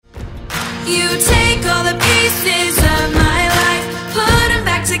You take all the pieces of my life, put them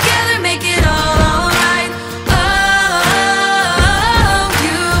back together, make it all alright. Oh,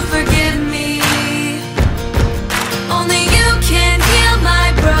 you forgive me. Only you can heal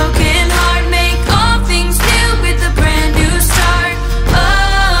my broken heart, make all things new with a brand new start.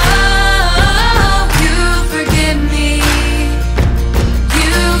 Oh, you forgive me.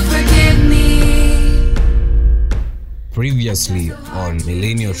 You forgive me. Previously on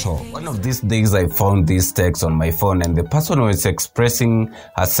Millennial Talk, one of these days I found this text on my phone, and the person was expressing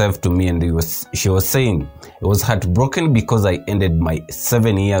herself to me, and she was saying it was heartbroken because I ended my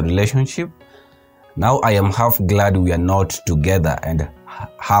 7-year relationship. Now I am half glad we are not together and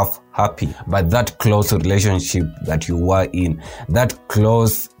half happy. But that close relationship that you were in, that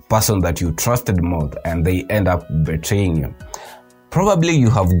close person that you trusted more, and they end up betraying you. Probably you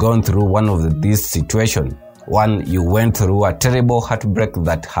have gone through one of these situations. One, you went through a terrible heartbreak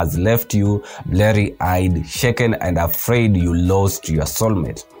that has left you blurry-eyed, shaken, and afraid you lost your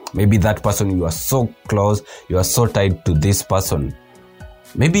soulmate. Maybe that person, you are so close, you are so tied to this person.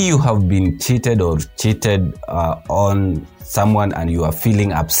 Maybe you have been cheated or cheated on someone, and you are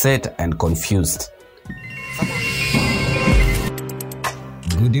feeling upset and confused.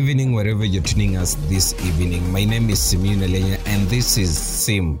 Good evening, wherever you're tuning us this evening. My name is Simiyu, and this is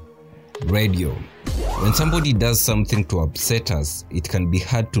Sim Radio. When somebody does something to upset us, it can be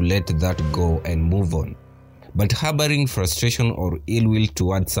hard to let that go and move on. But harboring frustration or ill will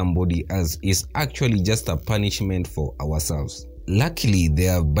towards somebody else is actually just a punishment for ourselves. Luckily,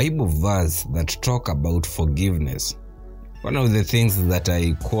 there are Bible verses that talk about forgiveness. One of the things that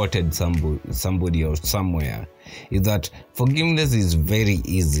I quoted somebody or somewhere is that forgiveness is very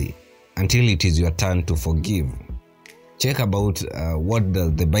easy until it is your turn to forgive. Check about what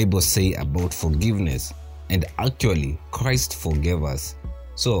does the Bible say about forgiveness. And actually, Christ forgave us.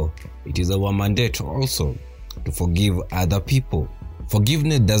 So, it is our mandate also to forgive other people.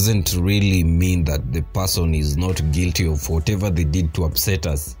 Forgiveness doesn't really mean that the person is not guilty of whatever they did to upset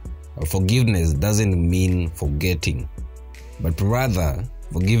us. Forgiveness doesn't mean forgetting. But rather,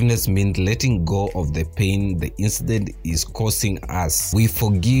 forgiveness means letting go of the pain the incident is causing us. We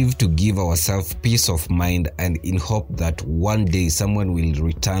forgive to give ourselves peace of mind and in hope that one day someone will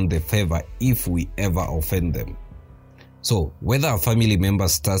return the favor if we ever offend them. So, whether a family member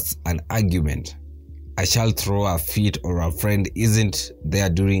starts an argument, a child throw a fit, or a friend isn't there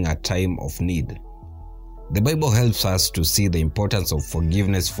during a time of need, the Bible helps us to see the importance of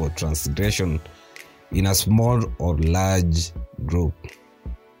forgiveness for transgression in a small or large group.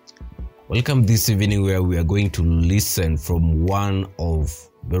 Welcome this evening, where we are going to listen from one of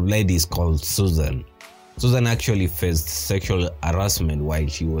the ladies called Susan. Susan actually faced sexual harassment while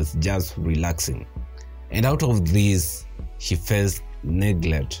she was just relaxing. And out of this, she faced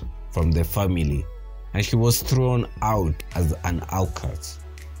neglect from the family, and she was thrown out as an outcast.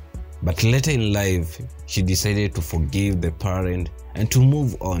 But later in life, she decided to forgive the parent and to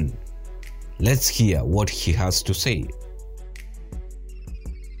move on. Let's hear what she has to say.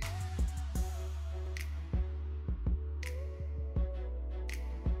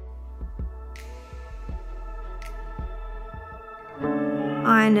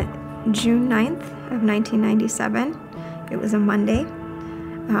 On June 9th of 1997, it was a Monday,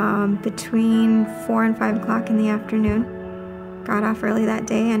 between 4 and 5 o'clock in the afternoon. Got off early that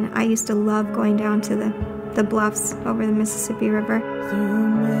day, and I used to love going down to the bluffs over the Mississippi River. Through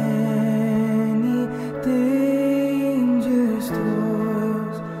many dangerous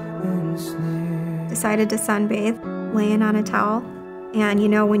toils and snares. Decided to sunbathe, laying on a towel. And you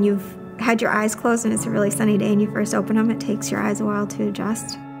know, when you've had your eyes closed and it's a really sunny day and you first open them, it takes your eyes a while to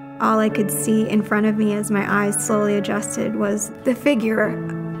adjust. All I could see in front of me as my eyes slowly adjusted was the figure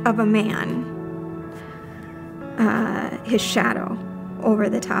of a man, his shadow over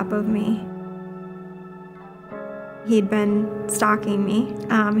the top of me. He'd been stalking me.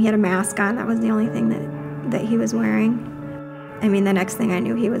 He had a mask on. That was the only thing that he was wearing. I mean, the next thing I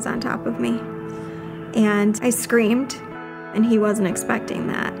knew, he was on top of me. And I screamed, and he wasn't expecting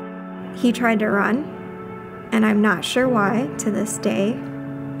that. He tried to run, and I'm not sure why to this day,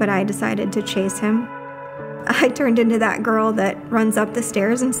 but I decided to chase him. I turned into that girl that runs up the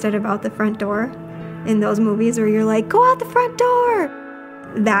stairs instead of out the front door in those movies where you're like, go out the front door.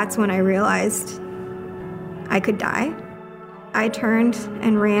 That's when I realized I could die. I turned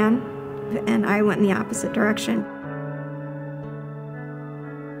and ran, and I went in the opposite direction.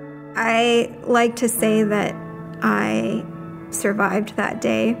 I like to say that I survived that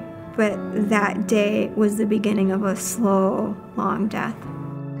day, but that day was the beginning of a slow, long death.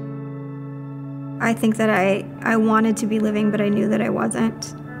 I think that I wanted to be living, but I knew that I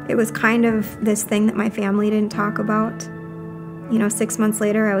wasn't. It was kind of this thing that my family didn't talk about. 6 months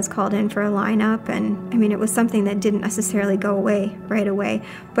later, I was called in for a lineup, and it was something that didn't necessarily go away right away,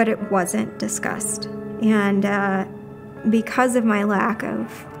 but it wasn't discussed. And because of my lack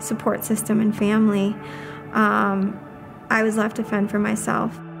of support system and family, I was left to fend for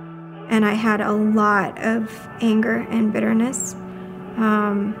myself. And I had a lot of anger and bitterness,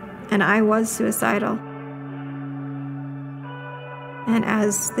 and I was suicidal. And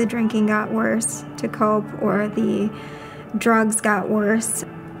as the drinking got worse to cope, or the drugs got worse,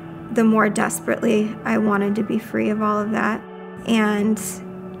 the more desperately I wanted to be free of all of that. And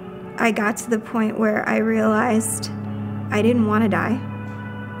I got to the point where I realized I didn't want to die.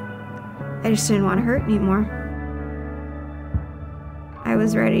 I just didn't want to hurt anymore. I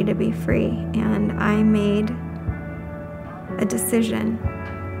was ready to be free, and I made a decision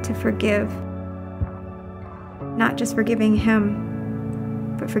to forgive. Not just forgiving him,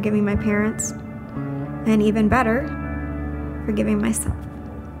 but forgiving my parents, and even better, forgiving myself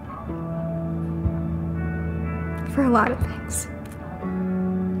for a lot of things.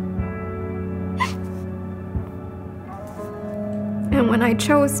 And when I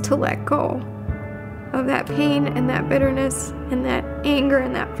chose to let go of that pain and that bitterness and that anger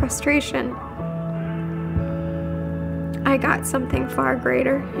and that frustration, I got something far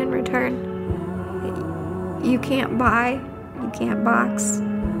greater in return. You can't buy, you can't box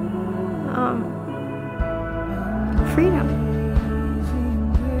freedom.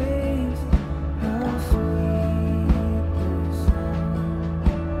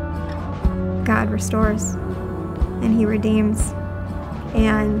 God restores and He redeems,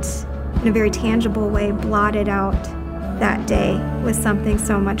 and in a very tangible way blotted out that day with something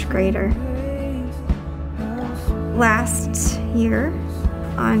so much greater. Last year,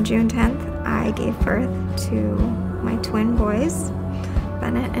 on June 10th, I gave birth to my twin boys,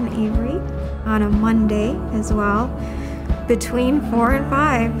 Bennett and Avery, on a Monday as well, between 4 and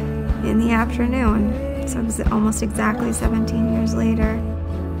 5 in the afternoon. So it was almost exactly 17 years later.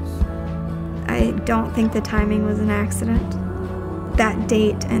 I don't think the timing was an accident. That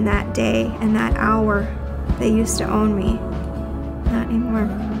date and that day and that hour, they used to own me. Not anymore.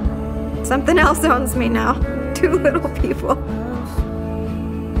 Something else owns me now. 2 little people.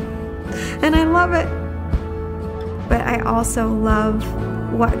 And I love it. But I also love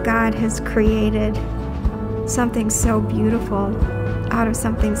what God has created. Something so beautiful out of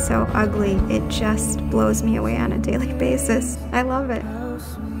something so ugly. It just blows me away on a daily basis. I love it.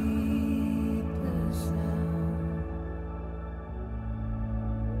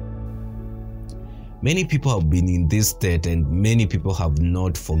 Many people have been in this state, and many people have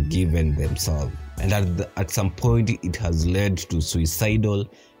not forgiven themselves. And at some point, it has led to suicidal,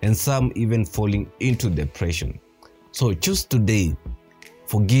 and some even falling into depression. So choose today.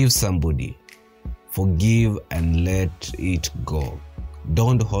 Forgive somebody. Forgive and let it go.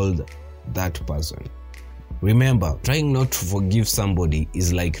 Don't hold that person. Remember, trying not to forgive somebody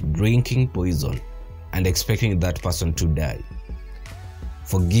is like drinking poison and expecting that person to die.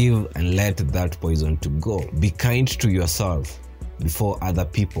 Forgive and let that poison to go. Be kind to yourself before other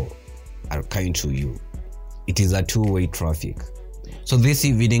people are kind to you. It is a two-way traffic. So this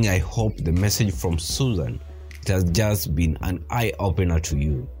evening, I hope the message from Susan, it has just been an eye-opener to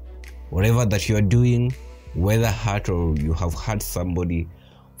you. Whatever that you are doing, whether hurt or you have hurt somebody,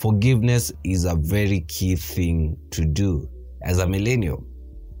 forgiveness is a very key thing to do. As a millennial,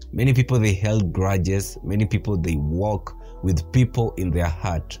 many people, they held grudges. Many people, they walk with people in their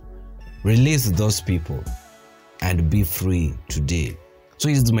heart. Release those people and be free today. So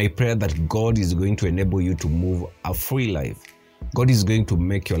it is my prayer that God is going to enable you to move a free life. God is going to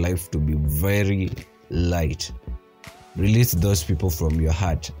make your life to be very light. Release those people from your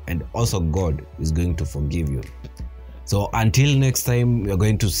heart, and also God is going to forgive you. So until next time, we are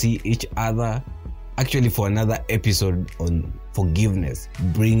going to see each other actually for another episode on forgiveness,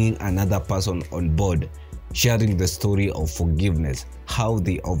 bringing another person on board, sharing the story of forgiveness, how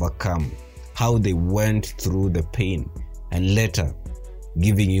they overcome, how they went through the pain, and later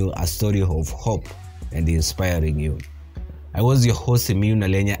giving you a story of hope and inspiring you. I was your host,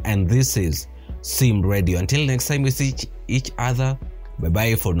 Simiyu, and this is Sim Radio. Until next time we see each other,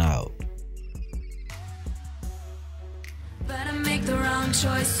 bye-bye for now. But I make the wrong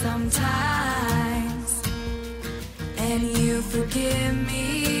choice sometimes, and you forgive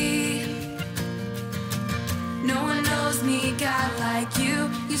me. No one knows me, God, like you.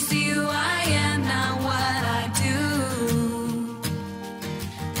 You see